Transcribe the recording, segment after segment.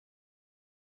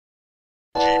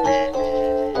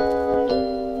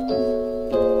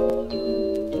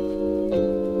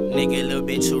Nigga a little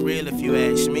bit too real if you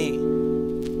ask me.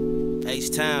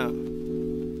 H-Town.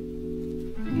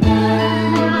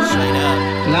 Straight up.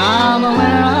 Now I'm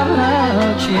aware of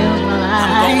love chills my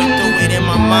life. I'm going through it in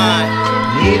my mind.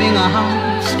 Leaving a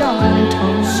heart starting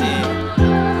to Shit.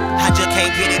 I just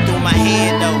can't get it through my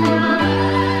head though.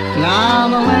 Now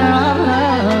I'm aware of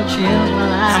love chills my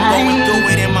life. I'm going through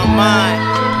it in my mind.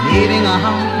 Leaving a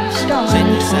heart starting Check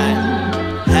this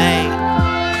out. Hey.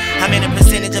 I'm in a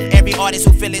percentage of every artist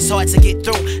who feel it's hard to get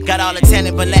through. Got all the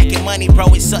talent but lacking money, bro,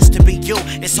 it sucks to be you.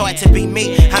 It's hard to be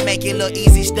me, I make it look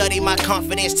easy, study my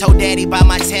confidence. Told daddy by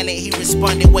my talent, he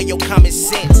responded, where your common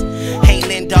sense? Hey,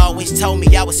 Linda always told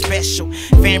me I was special.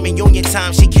 Family reunion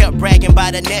time, she kept bragging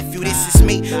about her nephew. This is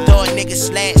me, throw a nigga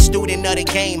slash, student of the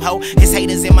game, ho. His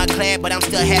haters in my class, but I'm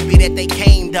still happy that they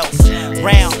came, though.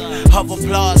 Round of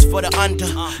applause for the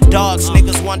underdogs.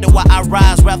 Niggas wonder why I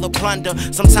rise, rather plunder.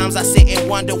 Sometimes I sit and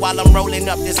wonder while I'm rolling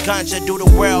up this ganja. Do the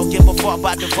world give a fuck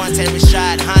about Devontae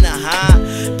Rashad Hunter, huh?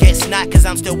 Guess not, cause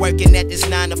I'm still working at this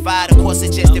 9 to 5. Of course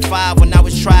suggested 5 when I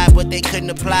was tried, but they couldn't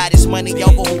apply this money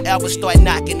over whoever start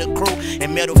knocking the crew.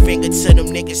 And middle finger to them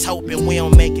niggas hoping we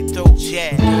don't make it through,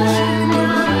 yeah.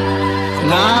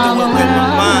 I'm going through it with my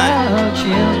mind. I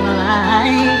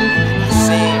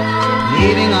said,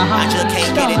 I just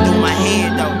can't get it through my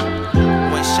head though.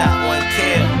 One shot, one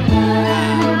kill.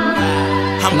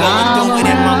 I'm going through it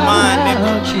in my mind,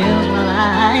 nigga.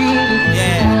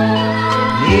 Yeah.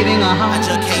 I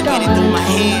just can't get it through my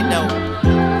head though.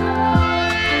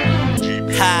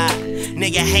 Ha.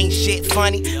 Nigga ain't shit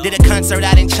funny. Did a concert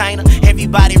out in China.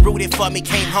 Everybody rooted for me.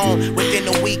 Came home within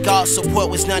a week. All support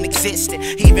was non-existent.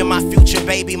 Even my future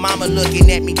baby mama looking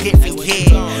at me different.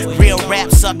 Yeah, real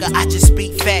rap sucker. I just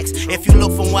speak facts. If you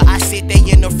look from where I sit, they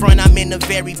in the front. I'm in the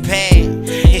very back.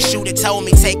 And shooter told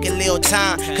me take a little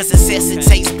time, cause success it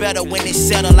tastes better when it's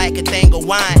settled like a thing of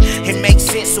wine. It makes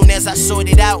sense soon as I sort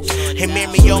it out. And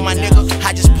memory on my nigga,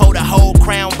 I just pulled a whole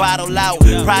Crown bottle out.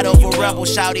 Pride over rebel,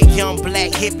 shouted young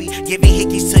black hippie, giving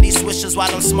hickeys to these swishers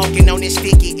while I'm smoking on this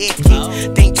sticky icky.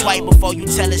 Think twice before you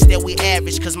tell us that we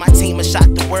average, cause my team has shot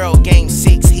the world. Game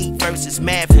 6, Heat versus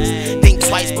Mavericks. Think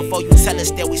twice before you tell us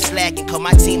that we slacking, cause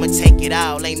my team will take it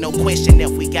all. Ain't no question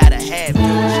if we gotta have it.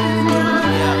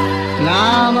 Yeah.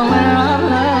 Now I'm aware of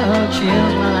love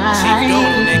chills my life. Chief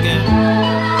Doodle, nigga.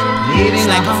 It's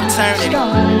like a fraternity. Or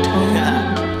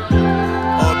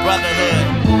a brotherhood.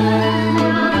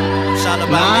 It's all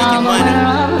about making money,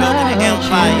 building an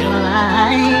empire.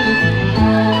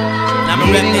 And I'ma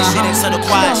rep this shit into the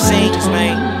quiet scenes,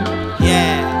 man.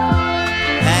 Yeah.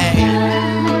 Hey.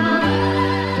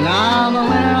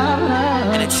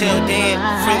 And until then,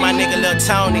 free my nigga Lil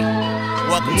Tony.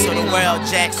 Welcome to the world,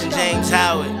 Jackson James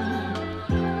Howard.